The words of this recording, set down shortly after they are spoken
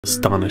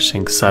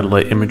Astonishing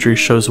satellite imagery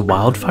shows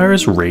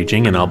wildfires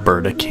raging in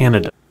Alberta,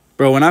 Canada.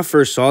 Bro, when I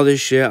first saw this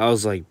shit, I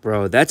was like,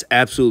 bro, that's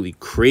absolutely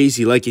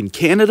crazy. Like, in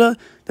Canada,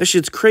 that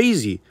shit's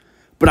crazy.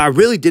 But I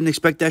really didn't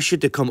expect that shit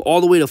to come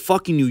all the way to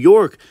fucking New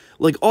York.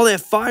 Like, all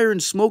that fire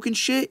and smoke and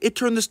shit, it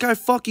turned the sky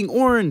fucking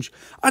orange.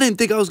 I didn't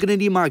think I was gonna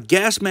need my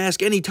gas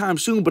mask anytime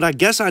soon, but I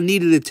guess I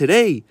needed it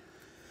today.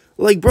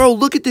 Like, bro,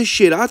 look at this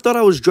shit. I thought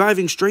I was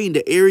driving straight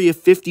into Area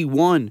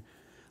 51.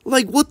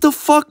 Like, what the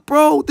fuck,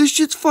 bro? This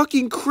shit's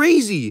fucking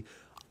crazy.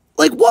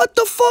 Like, what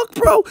the fuck,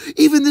 bro?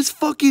 Even this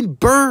fucking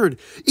bird.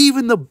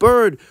 Even the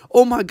bird.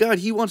 Oh, my God.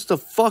 He wants to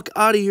fuck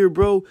out of here,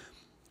 bro.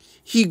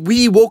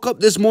 He woke up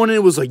this morning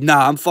and was like,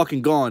 nah, I'm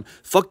fucking gone.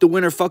 Fuck the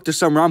winter, fuck the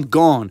summer, I'm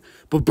gone.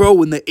 But, bro,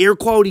 when the air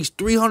quality's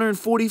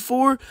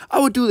 344, I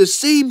would do the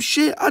same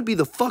shit. I'd be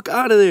the fuck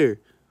out of there.